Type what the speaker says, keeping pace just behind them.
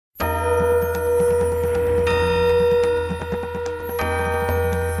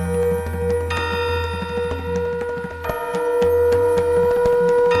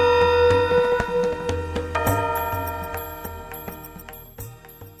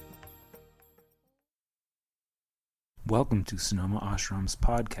Welcome to Sonoma Ashram's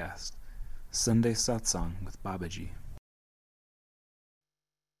podcast, Sunday Satsang with Babaji.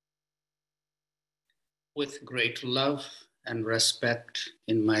 With great love and respect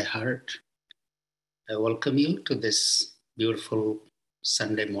in my heart, I welcome you to this beautiful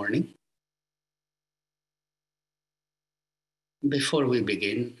Sunday morning. Before we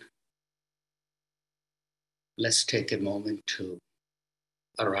begin, let's take a moment to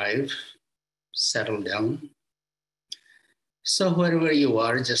arrive, settle down. So wherever you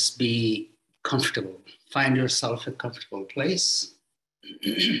are, just be comfortable. Find yourself a comfortable place.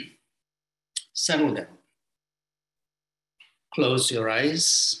 Settle down. Close your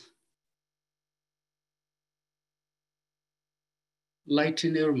eyes.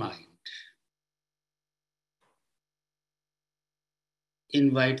 Lighten your mind.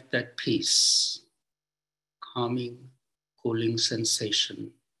 Invite that peace, calming, cooling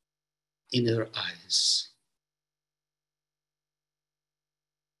sensation in your eyes.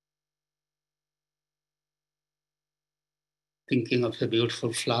 Thinking of a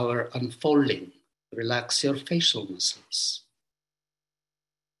beautiful flower unfolding, relax your facial muscles.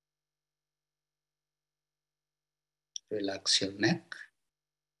 Relax your neck,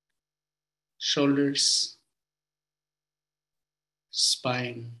 shoulders,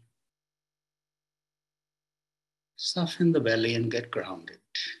 spine. Soften the belly and get grounded.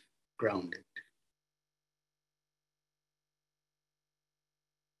 Grounded.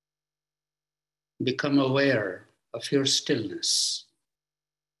 Become aware of your stillness.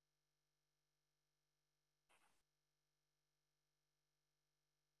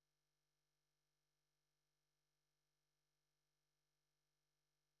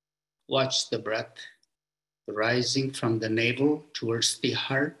 Watch the breath rising from the navel towards the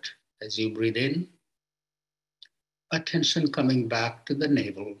heart as you breathe in. Attention coming back to the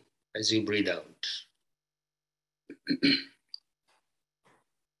navel as you breathe out.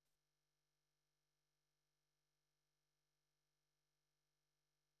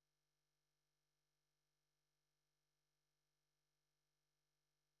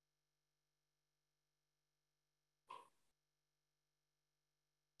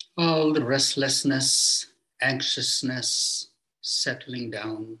 All the restlessness, anxiousness settling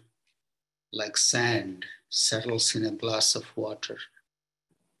down like sand settles in a glass of water.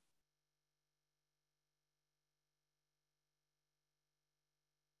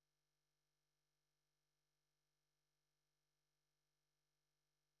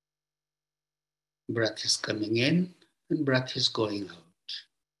 Breath is coming in and breath is going out.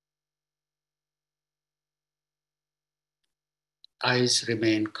 Eyes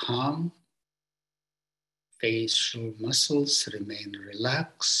remain calm. Facial muscles remain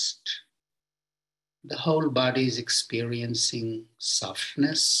relaxed. The whole body is experiencing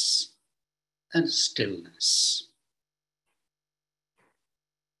softness and stillness.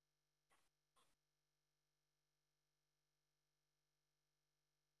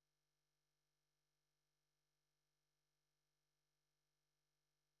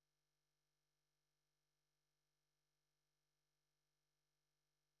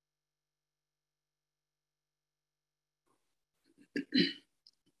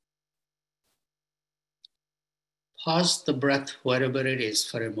 Pause the breath wherever it is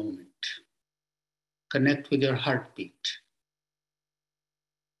for a moment. Connect with your heartbeat.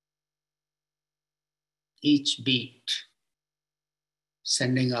 Each beat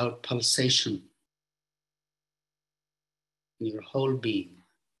sending out pulsation in your whole being,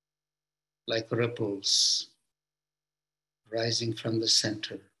 like ripples rising from the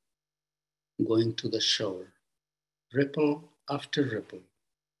center, going to the shore, ripple after ripple.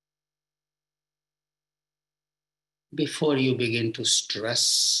 Before you begin to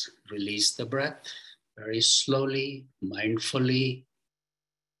stress, release the breath very slowly, mindfully,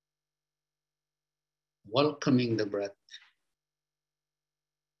 welcoming the breath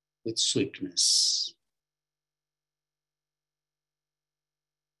with sweetness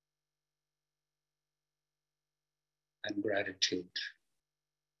and gratitude.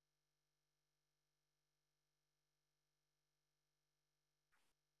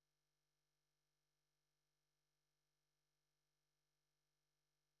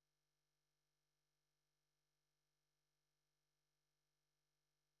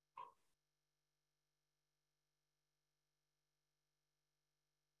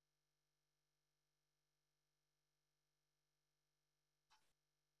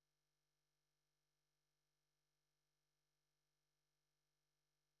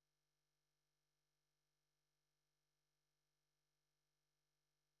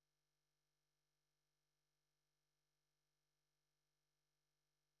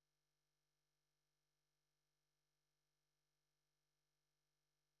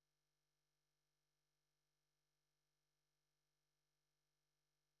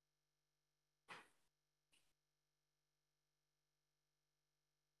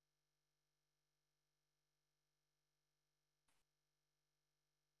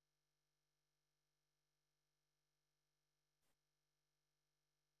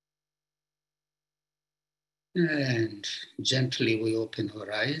 And gently we open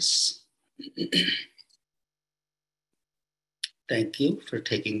our eyes. Thank you for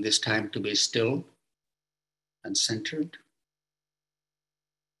taking this time to be still and centered.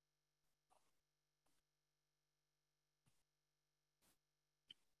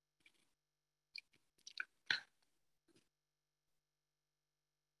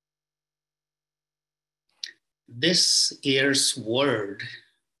 This year's word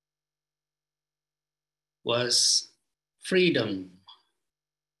was freedom.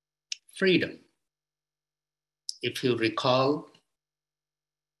 Freedom. If you recall,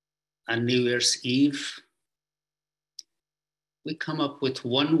 on New Year's Eve, we come up with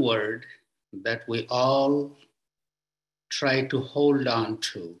one word that we all try to hold on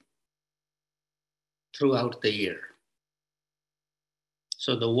to throughout the year.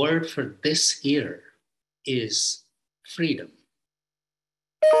 So the word for this year is freedom.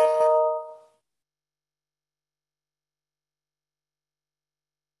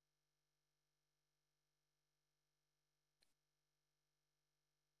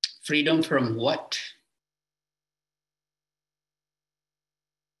 Freedom from what?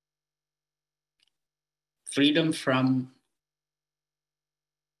 Freedom from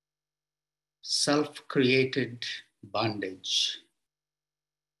self-created bondage.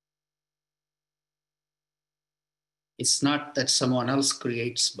 It's not that someone else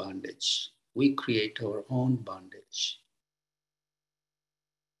creates bondage. We create our own bondage.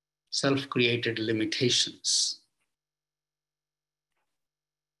 Self-created limitations.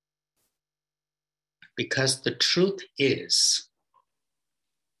 Because the truth is,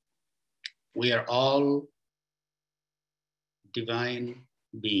 we are all divine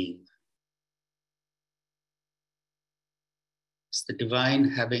beings. It's the divine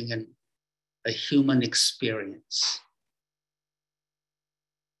having a human experience.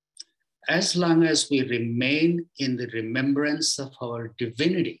 As long as we remain in the remembrance of our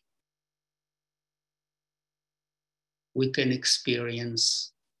divinity, we can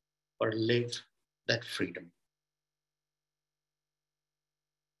experience or live that freedom.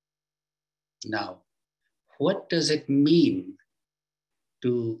 Now, what does it mean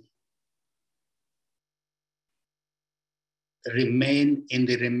to remain in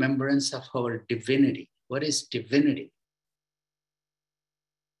the remembrance of our divinity? What is divinity?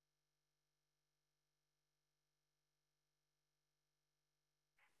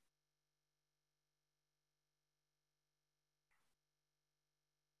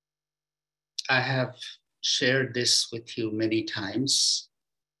 I have shared this with you many times.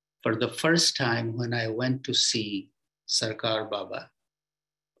 For the first time when I went to see Sarkar Baba,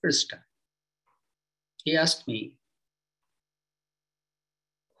 first time, he asked me,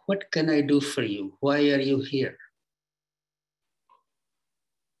 "What can I do for you? Why are you here?"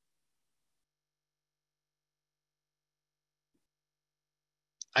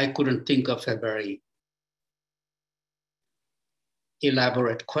 I couldn't think of a very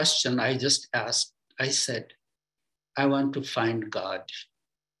elaborate question. I just asked, I said, "I want to find God."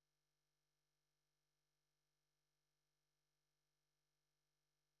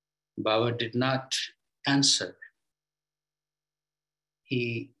 Baba did not answer.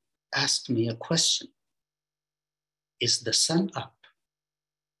 He asked me a question. "Is the sun up?"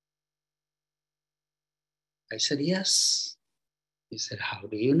 I said, "Yes." He said, "How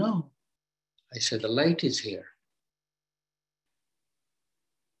do you know?" I said, "The light is here."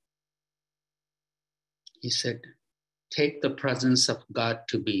 He said, "Take the presence of God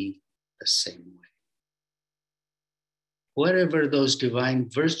to be the same way. Wherever those divine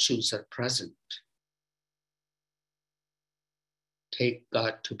virtues are present, take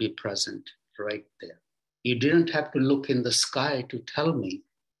God to be present right there. You didn't have to look in the sky to tell me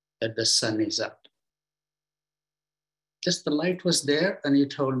that the sun is up. Just the light was there and you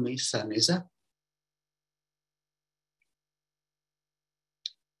told me sun is up."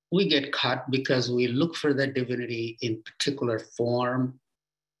 We get caught because we look for that divinity in particular form,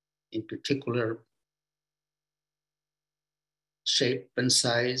 in particular shape and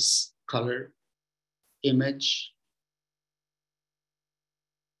size, color, image.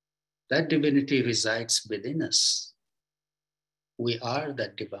 That divinity resides within us. We are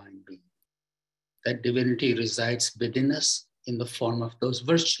that divine being. That divinity resides within us in the form of those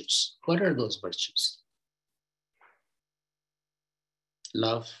virtues. What are those virtues?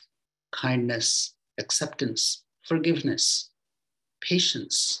 Love, kindness, acceptance, forgiveness,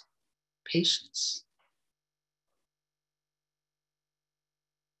 patience,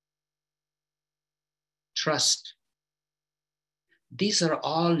 trust. These are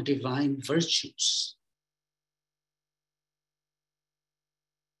all divine virtues.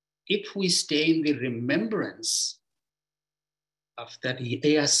 if we stay in the remembrance of that,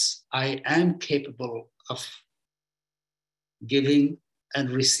 yes, I am capable of giving and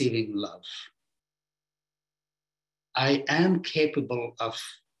receiving love. I am capable of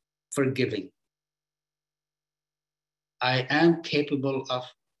forgiving. I am capable of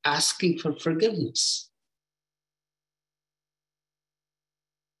asking for forgiveness.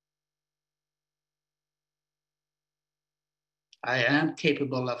 I am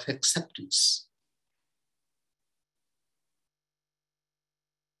capable of acceptance,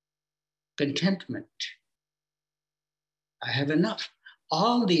 contentment. I have enough.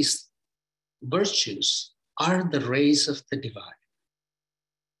 All these virtues are the rays of the divine.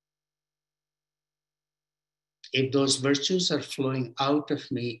 If those virtues are flowing out of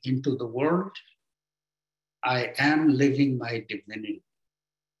me into the world, I am living my divinity.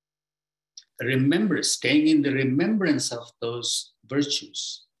 Remember, staying in the remembrance of those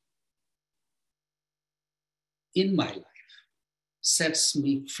virtues in my life sets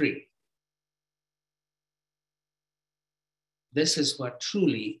me free. This is what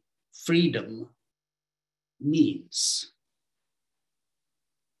truly freedom means.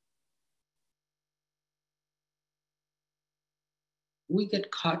 We get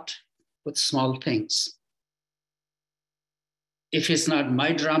caught with small things. If it's not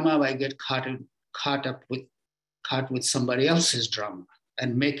my drama, I get caught with somebody else's drama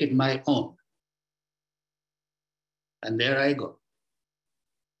and make it my own. And there I go.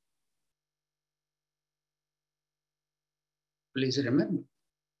 Please remember,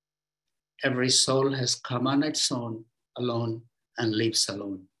 every soul has come on its own, alone, and leaves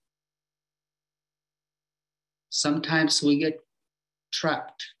alone. Sometimes we get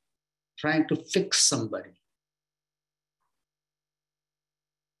trapped trying to fix somebody.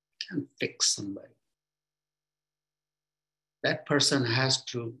 Can't fix somebody. That person has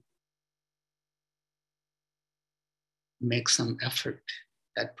to make some effort.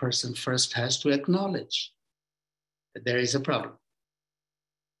 That person first has to acknowledge that there is a problem.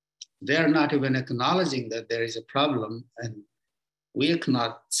 They're not even acknowledging that there is a problem, and we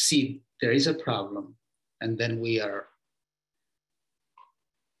cannot see there is a problem, and then we are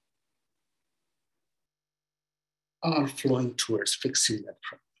all flowing towards fixing that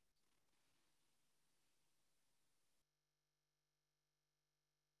problem.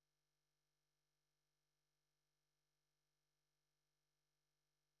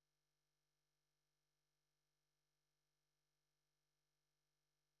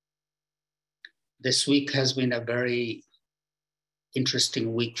 This week has been a very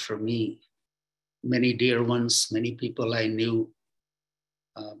interesting week for me. Many dear ones, many people I knew,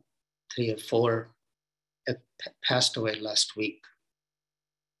 3 or 4, passed away last week.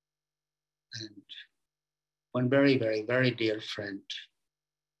 And one very, very, very dear friend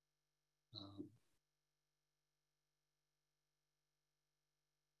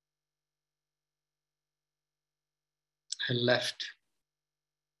had left.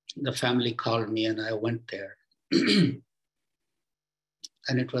 The family called me and I went there. And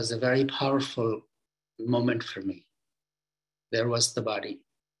it was a very powerful moment for me. There was the body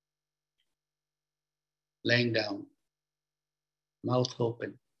laying down, mouth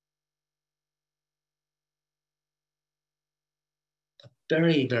open. A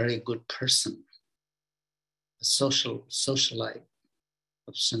very, very good person, a socialite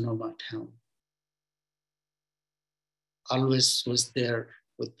of Sonoma town. Always was there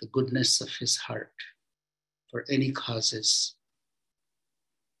with the goodness of his heart for any causes.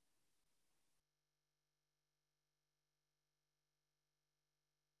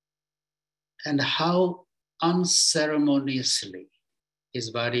 And how unceremoniously his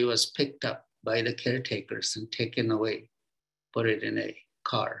body was picked up by the caretakers and taken away, put it in a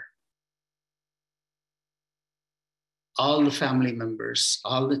car. All the family members,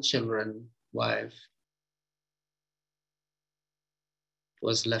 all the children, wife,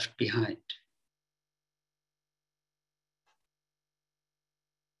 was left behind.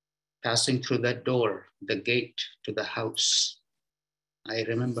 Passing through that door, the gate to the house, I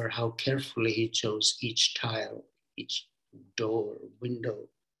remember how carefully he chose each tile, each door, window,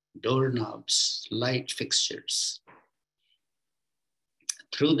 doorknobs, light fixtures.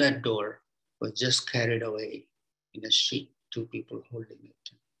 Through that door was just carried away in a sheet, 2 people holding it.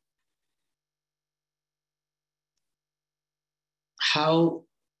 How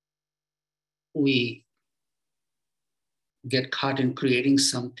we get caught in creating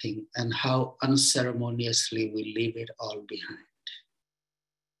something and how unceremoniously we leave it all behind.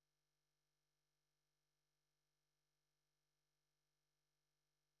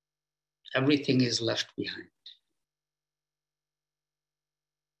 Everything is left behind.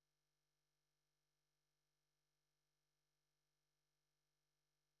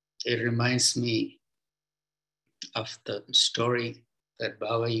 It reminds me of the story that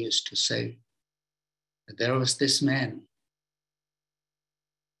Baba used to say. There was this man.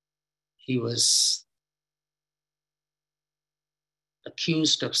 He was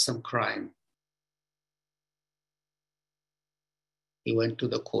accused of some crime. He went to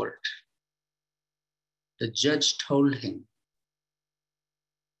the court. The judge told him,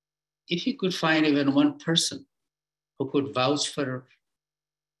 if you could find even one person who could vouch for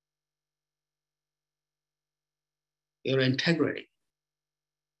your integrity,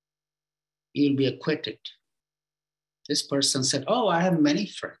 you'll be acquitted. This person said, oh, I have many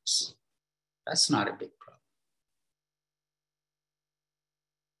friends. That's not a big problem.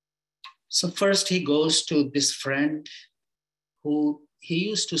 So first he goes to this friend who he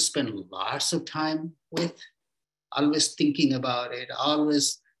used to spend lots of time with, always thinking about it,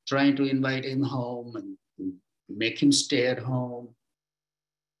 always trying to invite him home and make him stay at home.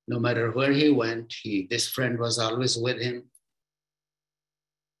 No matter where he went, this friend was always with him.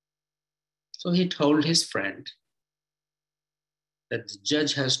 So he told his friend that the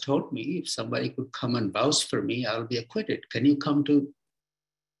judge has told me if somebody could come and vouch for me, I'll be acquitted. Can you come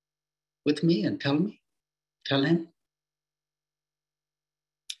with me and tell him?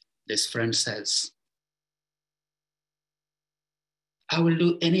 This friend says, I will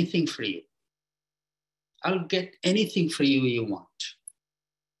do anything for you. I'll get anything for you want.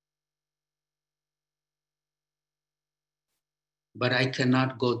 But I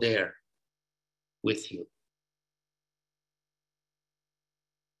cannot go there with you.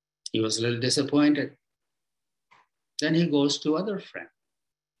 He was a little disappointed. Then he goes to other friend.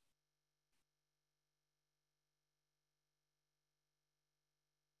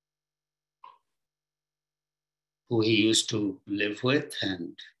 Who he used to live with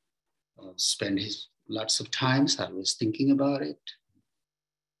and spend his lots of times. I was thinking about it.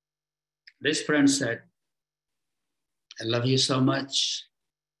 This friend said, I love you so much.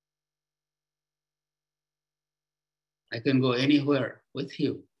 I can go anywhere with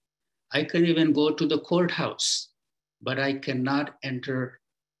you. I can even go to the courthouse, but I cannot enter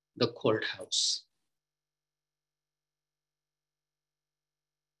the courthouse.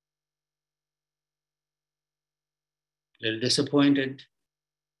 A little disappointed.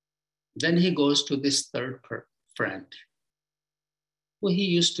 Then he goes to this third friend, who he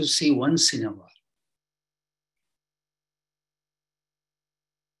used to see once in a while.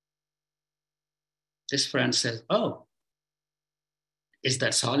 This friend says, oh, is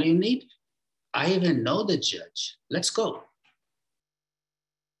that all you need? I even know the judge. Let's go.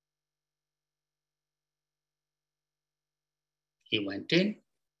 He went in.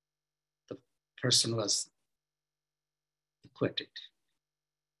 The person was acquitted.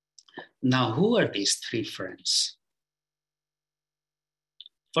 Now, who are these three friends?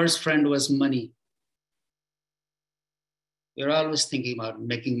 First friend was money. We're always thinking about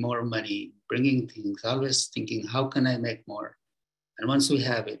making more money, bringing things, always thinking, how can I make more? And once we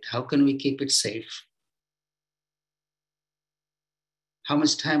have it, how can we keep it safe? How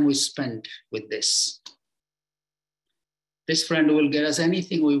much time we spend with this? This friend will get us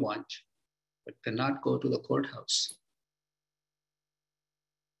anything we want, but cannot go to the courthouse.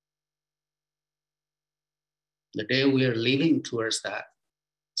 The day we are leaving towards that,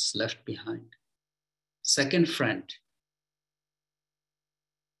 it's left behind. Second friend,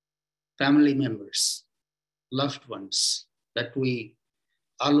 family members, loved ones that we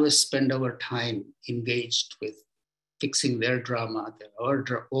always spend our time engaged with, fixing their drama,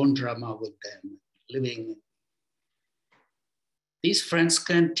 their own drama with them, living. These friends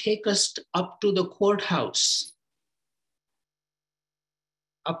can take us up to the courthouse,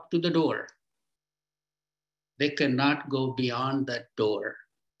 up to the door. They cannot go beyond that door.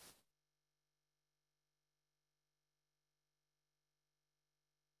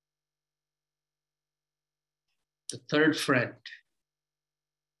 The third friend,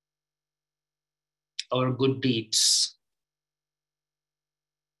 our good deeds.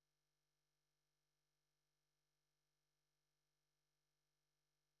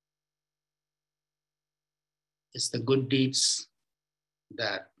 It's the good deeds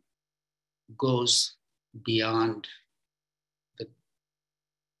that goes beyond the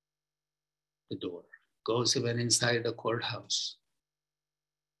door, goes even inside the courthouse.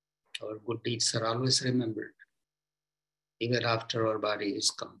 Our good deeds are always remembered, even after our body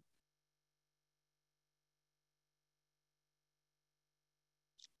is gone.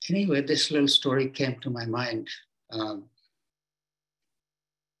 Anyway, this little story came to my mind.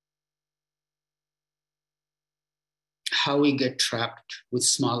 How we get trapped with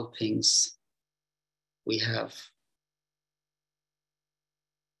small things we have.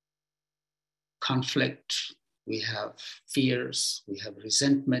 conflict, we have fears, we have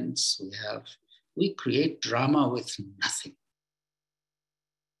resentments, we create drama with nothing.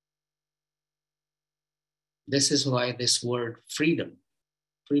 This is why this word freedom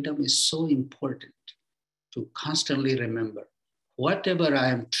is so important, to constantly remember whatever I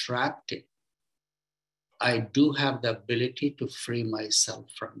am trapped in, I do have the ability to free myself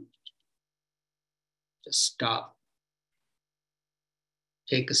from it. Just stop,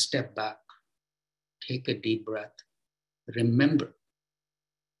 take a step back, take a deep breath. Remember,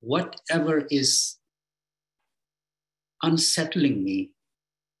 whatever is unsettling me,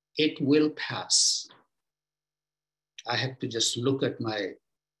 it will pass. I have to just look at my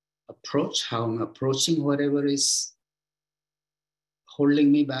approach, how I'm approaching whatever is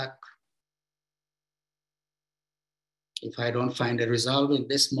holding me back. If I don't find a resolve in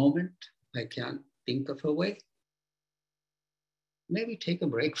this moment, I can't think of a way. Maybe take a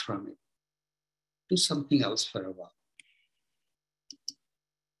break from it. Do something else for a while.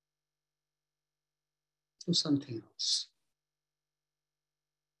 Do something else.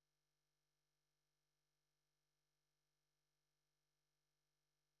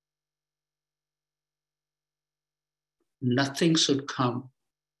 Nothing should come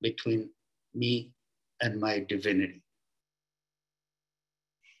between me and my divinity.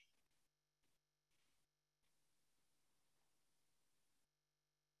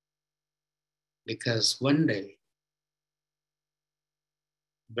 Because one day,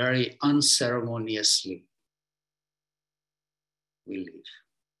 very unceremoniously, we leave.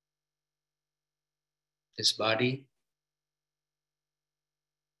 This body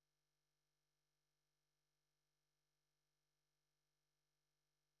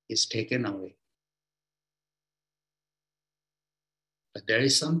is taken away. But there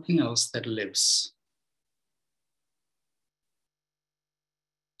is something else that lives.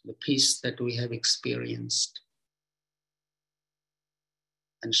 The peace that we have experienced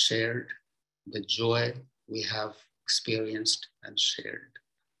and shared, the joy we have experienced and shared,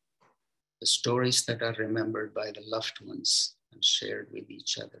 the stories that are remembered by the loved ones and shared with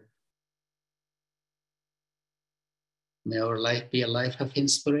each other. May our life be a life of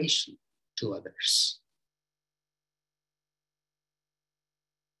inspiration to others.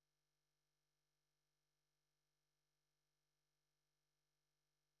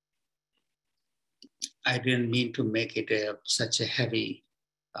 I didn't mean to make it such a heavy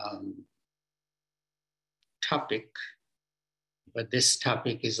topic, but this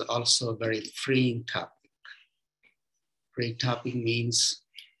topic is also a very freeing topic. Free topic means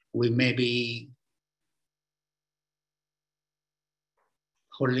we may be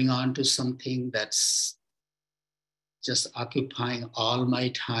holding on to something that's just occupying all my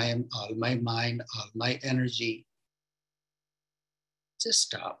time, all my mind, all my energy. Just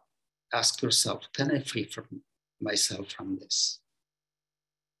stop. Ask yourself, can I free from myself from this?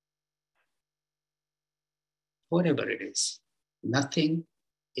 Whatever it is, nothing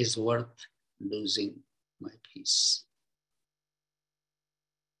is worth losing my peace.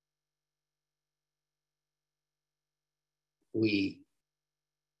 We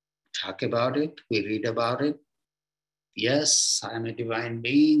talk about it, we read about it. Yes, I am a divine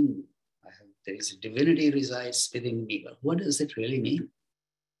being. There is a divinity resides within me, but what does it really mean?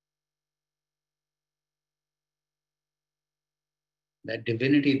 That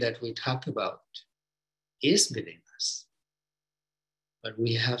divinity that we talk about is within us, but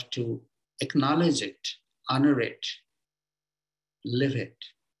we have to acknowledge it, honor it, live it.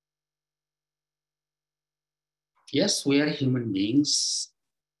 Yes, we are human beings.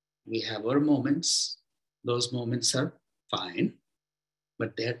 We have our moments. Those moments are fine,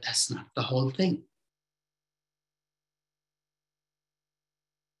 but that's not the whole thing.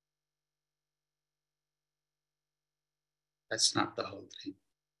 That's not the whole thing.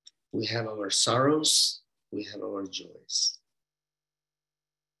 We have our sorrows, we have our joys.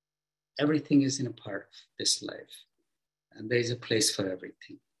 Everything is in a part of this life, and there is a place for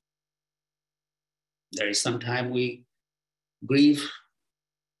everything. There is some time we grieve,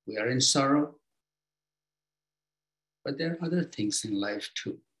 we are in sorrow, but there are other things in life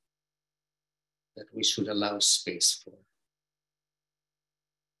too that we should allow space for.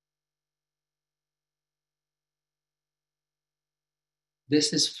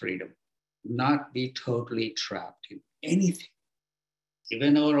 This is freedom, not be totally trapped in anything,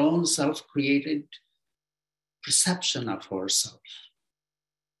 even our own self-created perception of ourselves,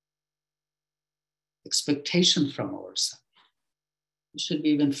 expectation from ourselves. We should be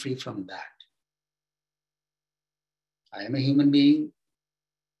even free from that. I am a human being.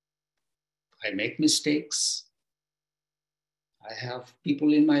 I make mistakes. I have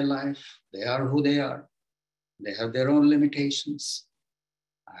people in my life. They are who they are. They have their own limitations.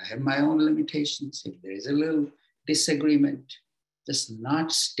 I have my own limitations. If there is a little disagreement, just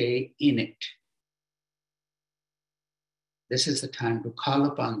not stay in it. This is the time to call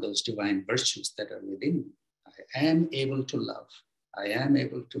upon those divine virtues that are within me. I am able to love. I am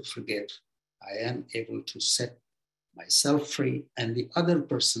able to forgive. I am able to set myself free and the other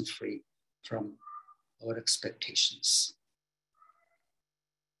person free from our expectations.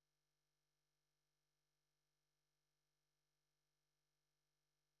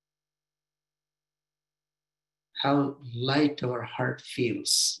 How light our heart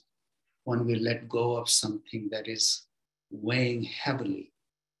feels when we let go of something that is weighing heavily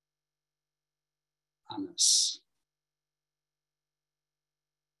on us.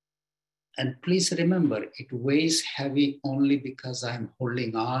 And please remember, it weighs heavy only because I'm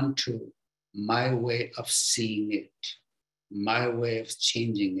holding on to my way of seeing it, my way of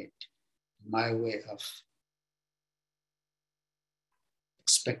changing it, my way of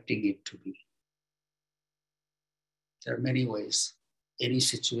expecting it to be. There are many ways any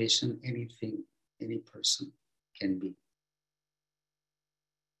situation, anything, any person can be.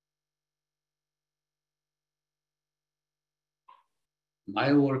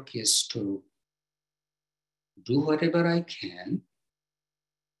 My work is to do whatever I can,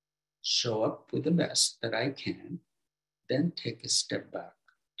 show up with the best that I can, then take a step back,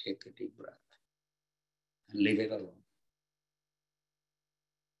 take a deep breath, and leave it alone.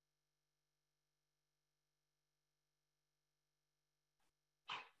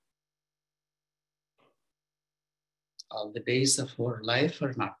 All the days of our life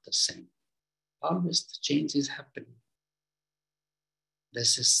are not the same. Always the change is happening.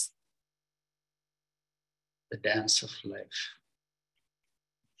 This is the dance of life.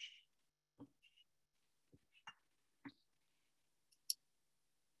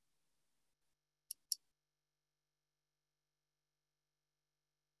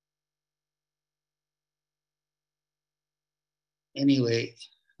 Anyway,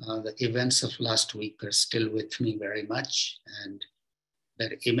 the events of last week are still with me very much, and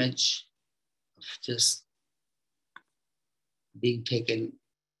that image of just being taken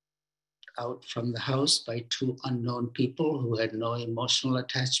out from the house by two unknown people who had no emotional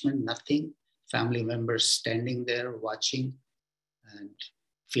attachment, nothing, family members standing there watching and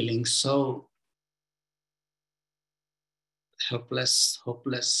feeling so helpless,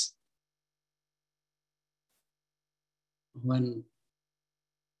 hopeless. When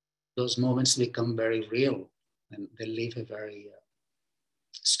those moments become very real and they leave a very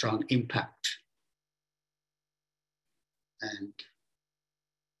strong impact. And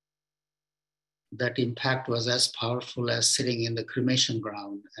that impact was as powerful as sitting in the cremation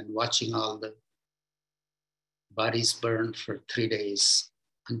ground and watching all the bodies burn for 3 days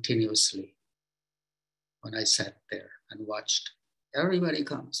continuously. When I sat there and watched, everybody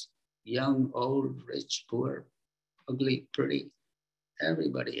comes, young, old, rich, poor, ugly, pretty,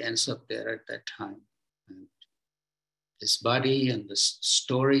 everybody ends up there at that time. And this body and the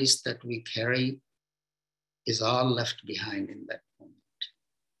stories that we carry is all left behind in that moment.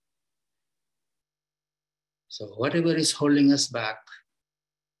 So whatever is holding us back,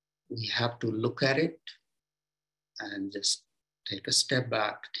 we have to look at it and just take a step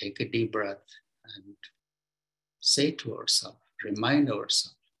back, take a deep breath, and say to ourselves, remind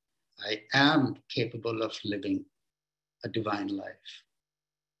ourselves, I am capable of living a divine life.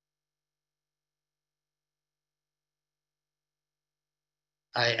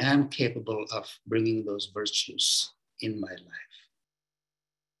 I am capable of bringing those virtues in my life.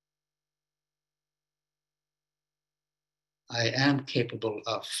 I am capable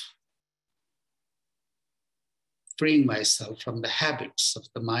of freeing myself from the habits of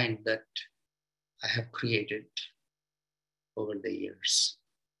the mind that I have created over the years.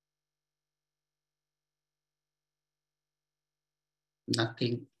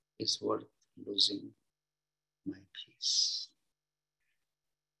 Nothing is worth losing my peace.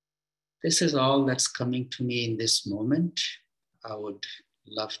 This is all that's coming to me in this moment. I would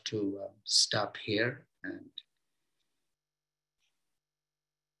love to stop here, and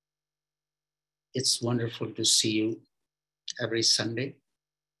it's wonderful to see you every Sunday.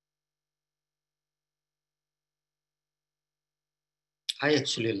 I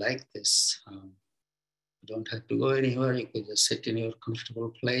actually like this. You don't have to go anywhere. You can just sit in your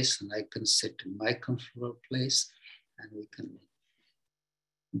comfortable place, and I can sit in my comfortable place, and we can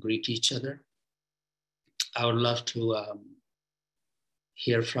greet each other. I would love to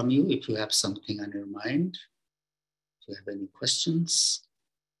hear from you if you have something on your mind, if you have any questions.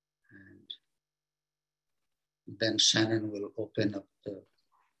 And Then Shannon will open up the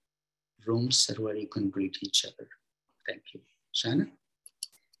rooms where you can greet each other. Thank you. Shannon?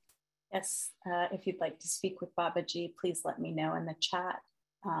 Yes, if you'd like to speak with Babaji, please let me know in the chat.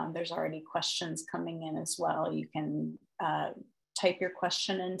 There's already questions coming in as well. You can type your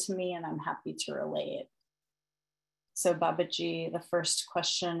question into me and I'm happy to relay it. So Babaji, the first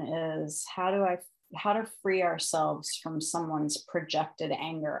question is, how to free ourselves from someone's projected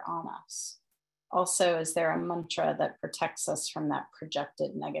anger on us? Also, is there a mantra that protects us from that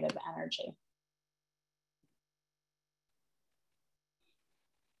projected negative energy?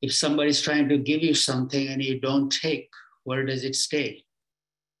 If somebody's trying to give you something and you don't take, where does it stay?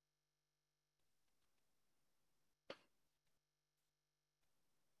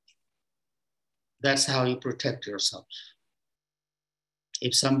 That's how you protect yourself.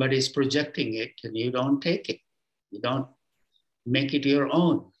 If somebody's projecting it and you don't take it, you don't make it your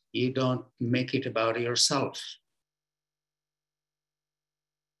own, you don't make it about yourself.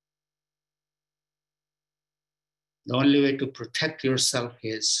 The only way to protect yourself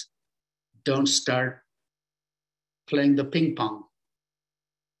is don't start playing the ping pong.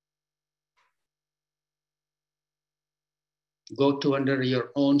 Go to under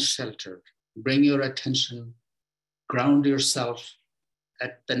your own shelter. Bring your attention, ground yourself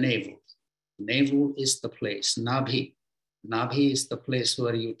at the navel. Navel is the place, Nabhi. Nabhi is the place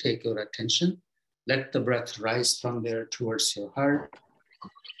where you take your attention. Let the breath rise from there towards your heart.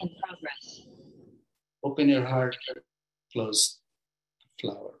 In progress. Open your heart, close the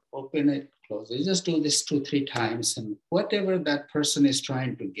flower. Open it, close it. You just do this 2-3 times, and whatever that person is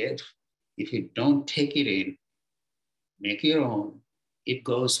trying to give, if you don't take it in, make your own, it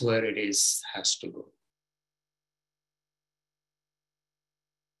goes where it is, has to go.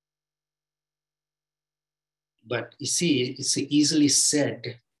 But you see, it's easily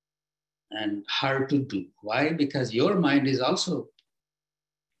said and hard to do. Why? Because your mind is also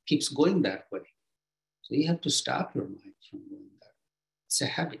keeps going that way. So you have to stop your mind from going that way. It's a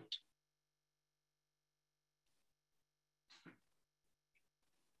habit.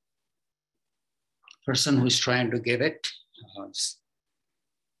 Person who is trying to give it,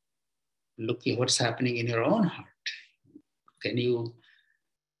 look at what's happening in your own heart. Can you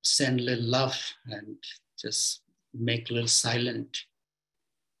send a little love and just make a little silent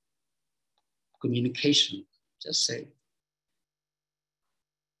communication? Just say,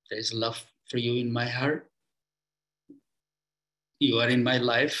 there's love for you in my heart. You are in my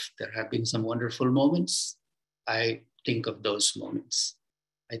life. There have been some wonderful moments. I think of those moments.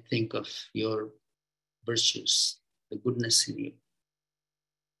 I think of your virtues, the goodness in you.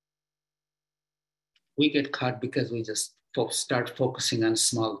 We get caught because we just start focusing on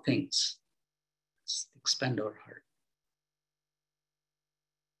small things. Let's expand our heart.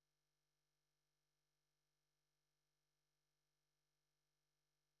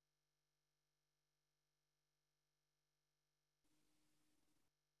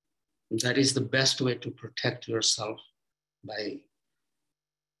 That is the best way to protect yourself, by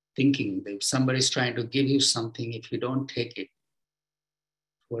thinking that if somebody's trying to give you something, if you don't take it,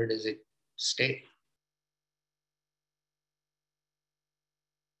 where does it stay?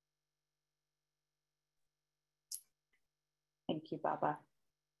 Thank you, Baba.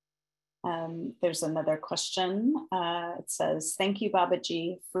 There's another question. It says, thank you,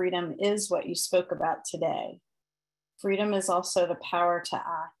 Babaji. Freedom is what you spoke about today. Freedom is also the power to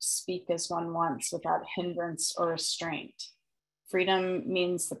act, speak as one wants without hindrance or restraint. Freedom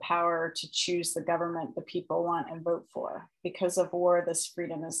means the power to choose the government the people want and vote for. Because of war, this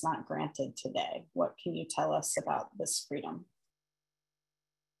freedom is not granted today. What can you tell us about this freedom?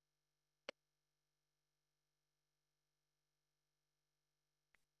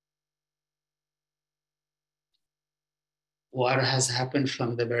 War has happened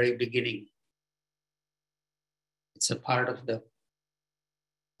from the very beginning. It's a part of the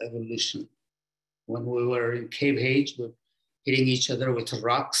evolution. When we were in cave age, we were hitting each other with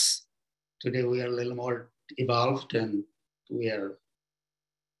rocks. Today we are a little more evolved and we are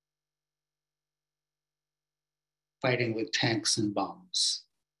fighting with tanks and bombs.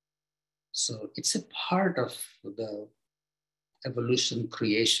 So it's a part of the evolution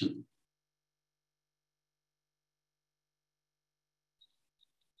creation.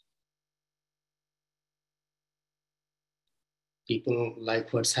 People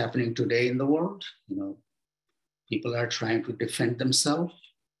like what's happening today in the world. People are trying to defend themselves,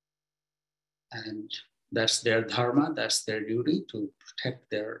 and that's their dharma, that's their duty to protect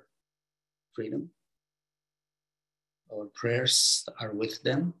their freedom. Our prayers are with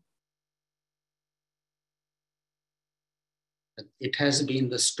them. It has been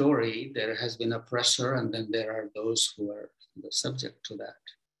the story, there has been oppressor, and then there are those who are the subject to that.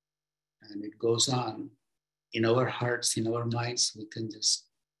 And it goes on. In our hearts, in our minds, we can just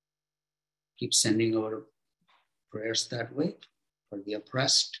keep sending our prayers that way for the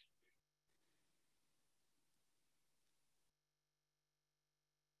oppressed.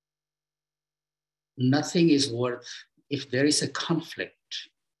 Nothing is worth, if there is a conflict,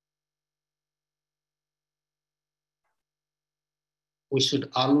 we should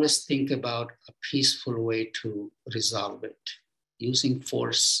always think about a peaceful way to resolve it. Using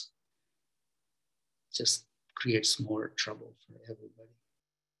force just creates more trouble for everybody.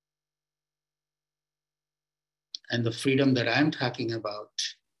 And the freedom that I'm talking about,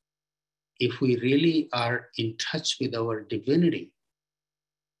 if we really are in touch with our divinity,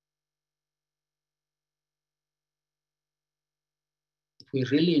 if we're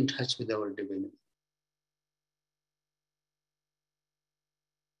really in touch with our divinity,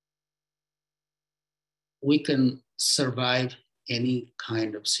 we can survive any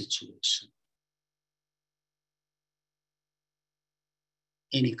kind of situation.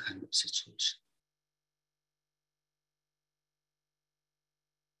 Any kind of situation.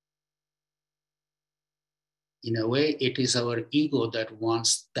 In a way, it is our ego that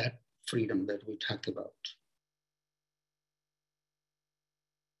wants that freedom that we talk about.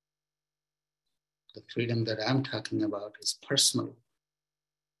 The freedom that I'm talking about is personal,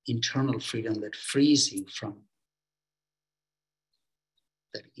 internal freedom that frees you from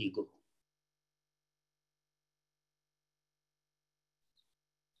that ego.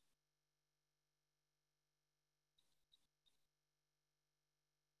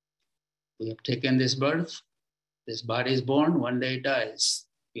 We have taken this birth, this body is born, one day it dies,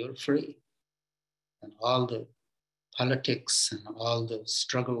 you're free. And all the politics and all the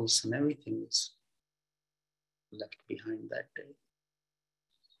struggles and everything is left behind that day.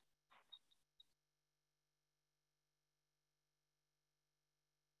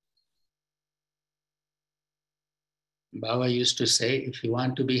 Baba used to say, if you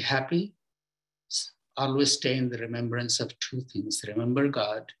want to be happy, always stay in the remembrance of two things. Remember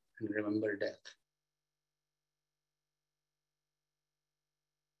God and remember death.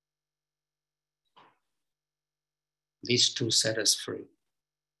 These two set us free.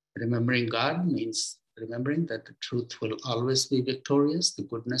 Remembering God means remembering that the truth will always be victorious, the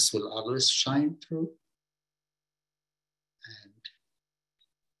goodness will always shine through. And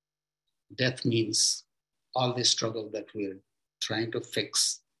death means all the struggle that we're trying to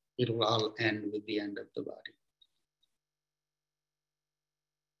fix, it will all end with the end of the body.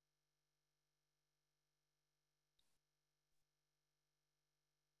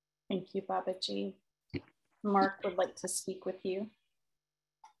 Thank you, Babaji. Mark would like to speak with you.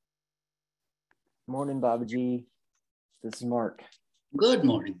 Morning, Babaji. This is Mark. Good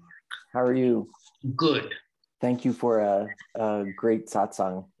morning, Mark. How are you? Good. Thank you for a great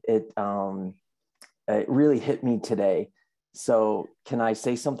satsang. It really hit me today. So can I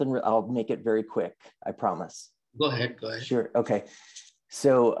say something? I'll make it very quick. I promise. Go ahead. Sure. Okay.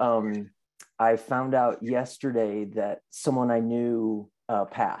 So I found out yesterday that someone I knew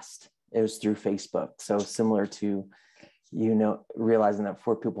passed. It was through Facebook. So similar to, realizing that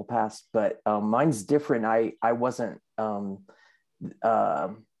 4 people passed, but mine's different. I wasn't, I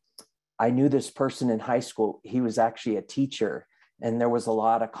knew this person in high school. He was actually a teacher, and there was a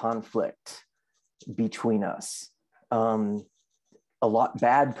lot of conflict between us. A lot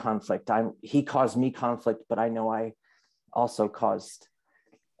bad conflict. He caused me conflict, but I know I also caused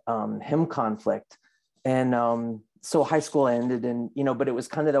him conflict. And so high school ended, and but it was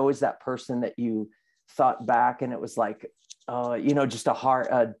kind of always that person that you thought back, and it was like just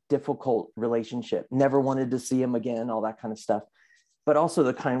a difficult relationship. Never wanted to see him again, all that kind of stuff. But also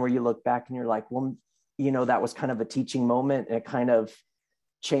the kind where you look back and you're like, well, that was kind of a teaching moment, and it kind of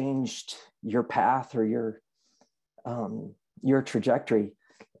changed your path or your trajectory.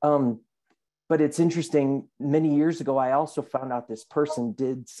 But it's interesting, many years ago, I also found out this person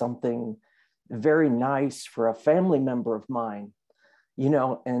did something very nice for a family member of mine,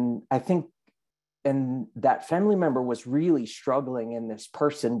 and I think, and that family member was really struggling, and this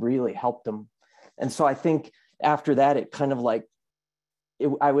person really helped them. And so I think after that, it kind of like,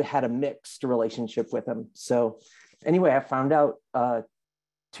 I had a mixed relationship with him. So anyway, I found out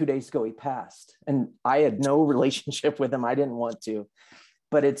 2 days ago he passed, and I had no relationship with him. I didn't want to,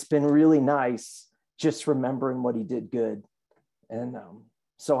 but it's been really nice just remembering what he did good. And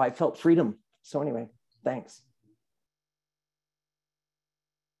so I felt freedom. So anyway, thanks.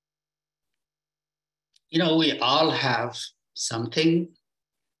 We all have something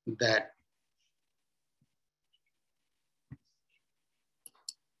that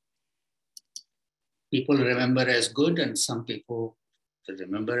people remember as good and some people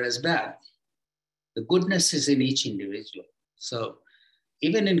remember as bad. The goodness is in each individual. So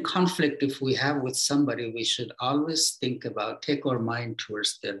even in conflict, if we have with somebody, we should always think about, take our mind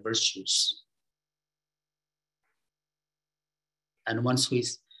towards their virtues. And once we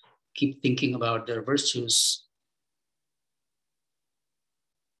keep thinking about their virtues,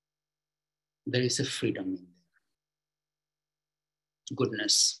 there is a freedom in there.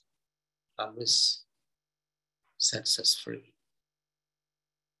 Goodness always sets us free.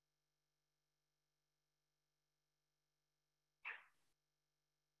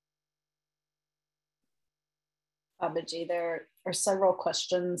 Babaji, there are several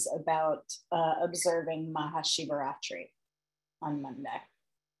questions about observing Mahashivaratri on Monday.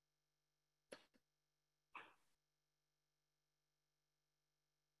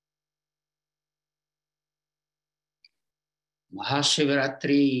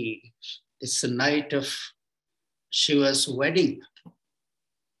 Mahashivaratri is the night of Shiva's wedding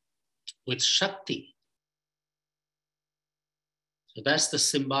with Shakti. So that's the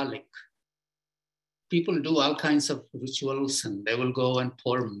symbolic. People do all kinds of rituals and they will go and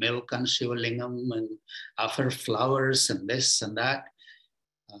pour milk on Shiva Lingam and offer flowers and this and that.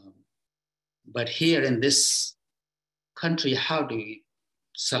 But here in this country, how do we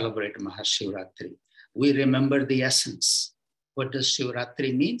celebrate Mahashivaratri? We remember the essence. What does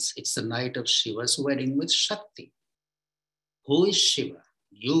Shivaratri means? It's the night of Shiva's wedding with Shakti. Who is Shiva?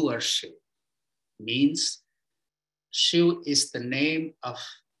 You are Shiva. Means Shiva is the name of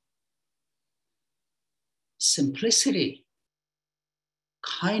simplicity,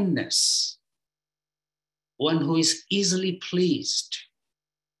 kindness, one who is easily pleased.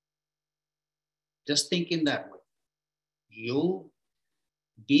 Just think in that way. You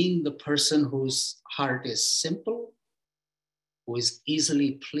being the person whose heart is simple, who is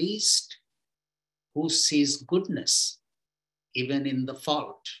easily pleased, who sees goodness even in the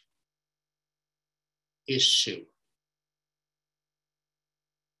fault, is Shiva.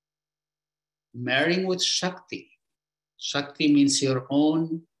 Marrying with Shakti. Shakti means your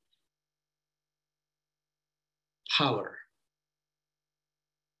own power,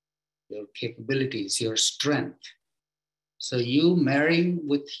 your capabilities, your strength. So you marrying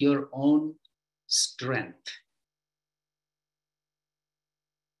with your own strength.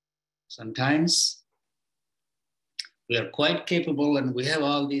 Sometimes we are quite capable and we have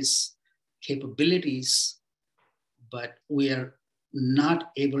all these capabilities, but we are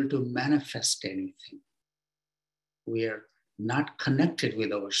not able to manifest anything. We are not connected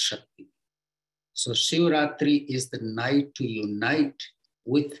with our Shakti. So Shivaratri is the night to unite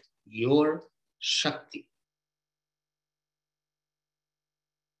with your Shakti.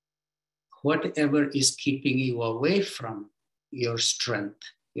 Whatever is keeping you away from your strength,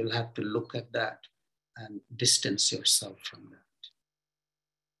 you'll have to look at that and distance yourself from that.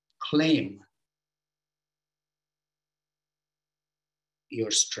 Claim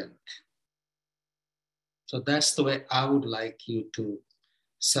your strength. So that's the way I would like you to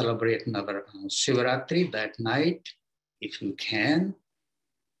celebrate Shivaratri that night. If you can,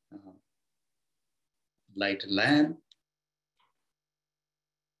 light a lamp.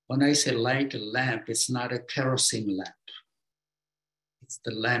 When I say light a lamp, it's not a kerosene lamp. It's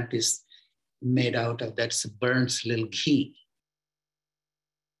the lamp is made out of that burns little ghee.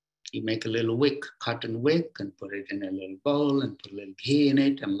 You make a little wick, cotton wick, and put it in a little bowl and put a little ghee in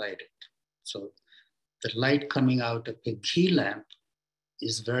it and light it. So the light coming out of a ghee lamp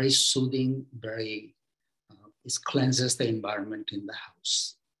is very soothing, it cleanses the environment in the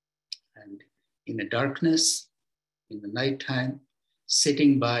house. And in the darkness, in the nighttime,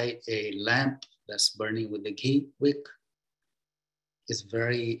 sitting by a lamp that's burning with the ghee wick is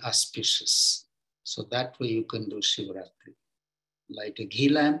very auspicious. So that way you can do Shivaratri. Light a ghee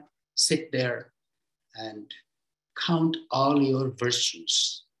lamp, sit there and count all your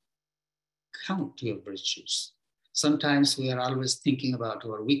virtues. Count your virtues. Sometimes we are always thinking about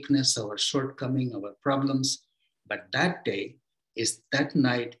our weakness, our shortcoming, our problems, but that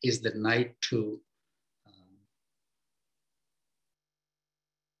night is the night to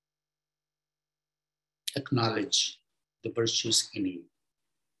acknowledge the virtues in you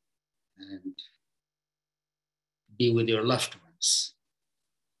and be with your loved ones.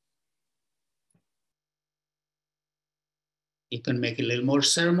 You can make a little more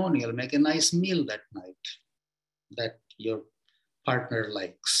ceremonial, make a nice meal that night that your partner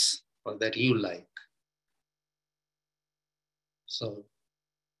likes or that you like. So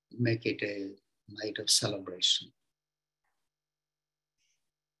make it a night of celebration.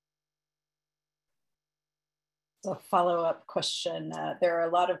 So follow-up question. There are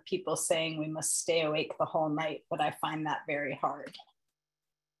a lot of people saying we must stay awake the whole night, but I find that very hard.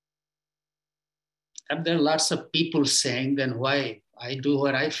 And there are lots of people saying, then why? I do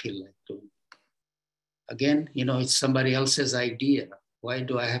what I feel like doing. Again, it's somebody else's idea. Why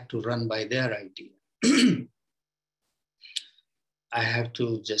do I have to run by their idea? I have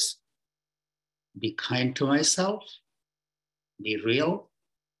to just be kind to myself, be real,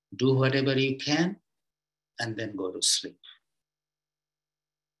 do whatever you can, and then go to sleep.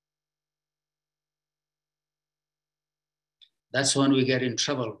 That's when we get in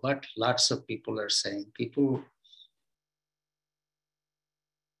trouble. But lots of people are saying,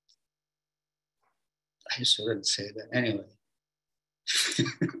 I shouldn't say that anyway.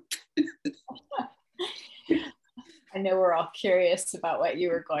 I know we're all curious about what you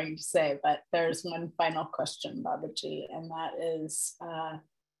were going to say, but there's one final question, Babaji, and that is,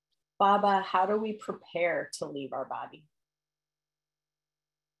 Baba, how do we prepare to leave our body?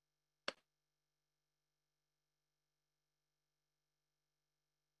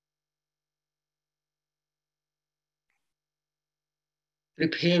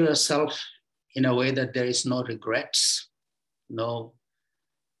 Prepare yourself in a way that there is no regrets, no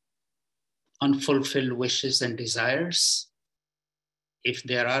unfulfilled wishes and desires. If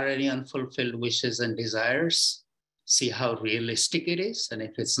there are any unfulfilled wishes and desires, see how realistic it is. And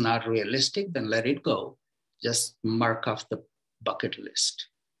if it's not realistic, then let it go. Just mark off the bucket list.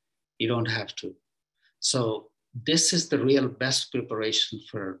 You don't have to. So this is the real best preparation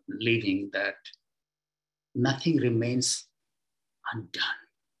for leaving, that nothing remains undone.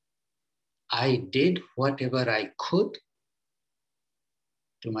 I did whatever I could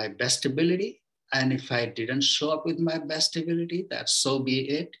to my best ability. And if I didn't show up with my best ability, that so be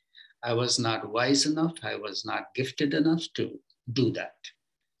it. I was not wise enough. I was not gifted enough to do that.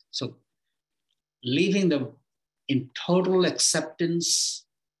 So leaving them in total acceptance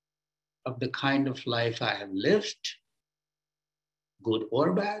of the kind of life I have lived, good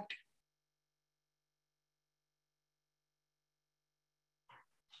or bad,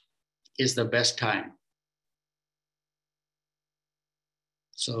 is the best time.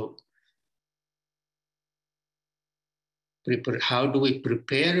 So how do we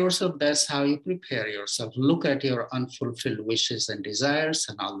prepare yourself? That's how you prepare yourself. Look at your unfulfilled wishes and desires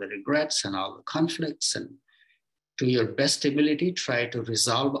and all the regrets and all the conflicts, and to your best ability, try to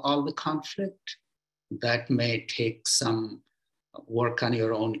resolve all the conflict. That may take some work on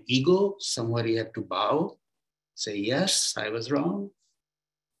your own ego. Somewhere you have to bow, say, yes, I was wrong.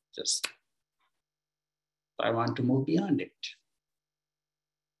 Just, I want to move beyond it.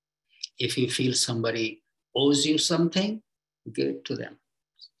 If you feel somebody owes you something, give it to them,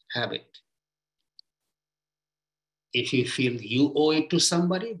 have it. If you feel you owe it to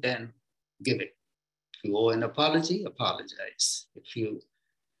somebody, then give it. If you owe an apology, apologize.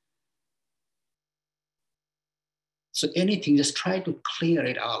 So anything, just try to clear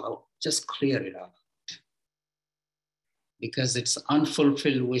it all out. Just clear it all out. Because it's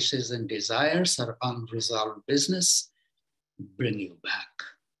unfulfilled wishes and desires or unresolved business bring you back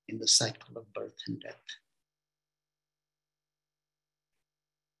in the cycle of birth and death.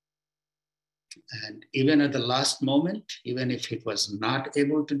 And even at the last moment, even if it was not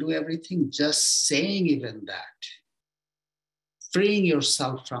able to do everything, just saying even that, freeing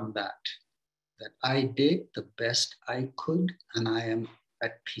yourself from that I did the best I could and I am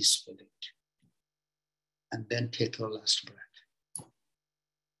at peace with it. And then take your last breath.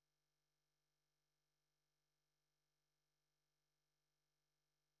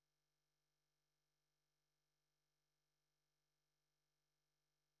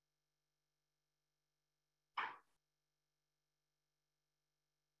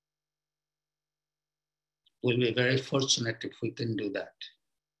 We'll be very fortunate if we can do that.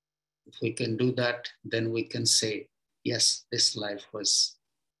 If we can do that, then we can say, yes, this life was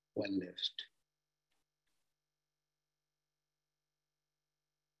well lived.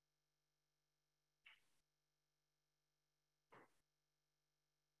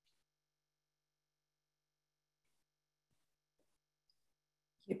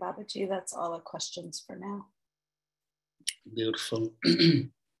 Thank you, Babaji. That's all the questions for now. Beautiful.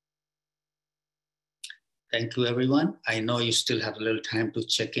 Thank you, everyone. I know you still have a little time to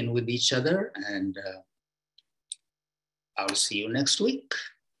check in with each other, and I'll see you next week.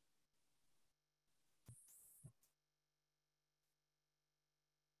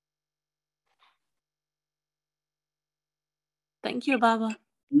 Thank you, Baba.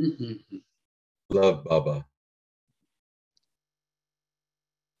 Mm-hmm. Love, Baba.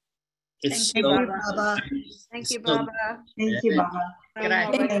 It's Thank you, Baba. Thank you, Baba. Thank you, Baba. Good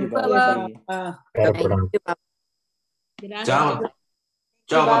night. Thank you, Baba. Babaji. Thank you, Baba. Gracias. Ciao.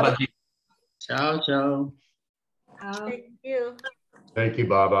 Ciao, Babaji. Ciao, ciao. Thank you. Thank you,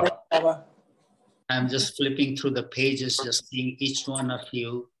 Baba. Baba. I'm just flipping through the pages, just seeing each one of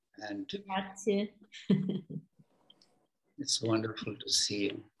you, and Grazie. it's wonderful to see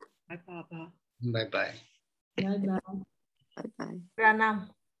you. Bye, Baba. Bye-bye. Bye-bye. Bye-bye. Pranam.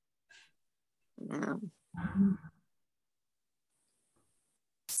 Now.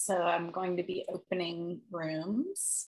 So I'm going to be opening rooms.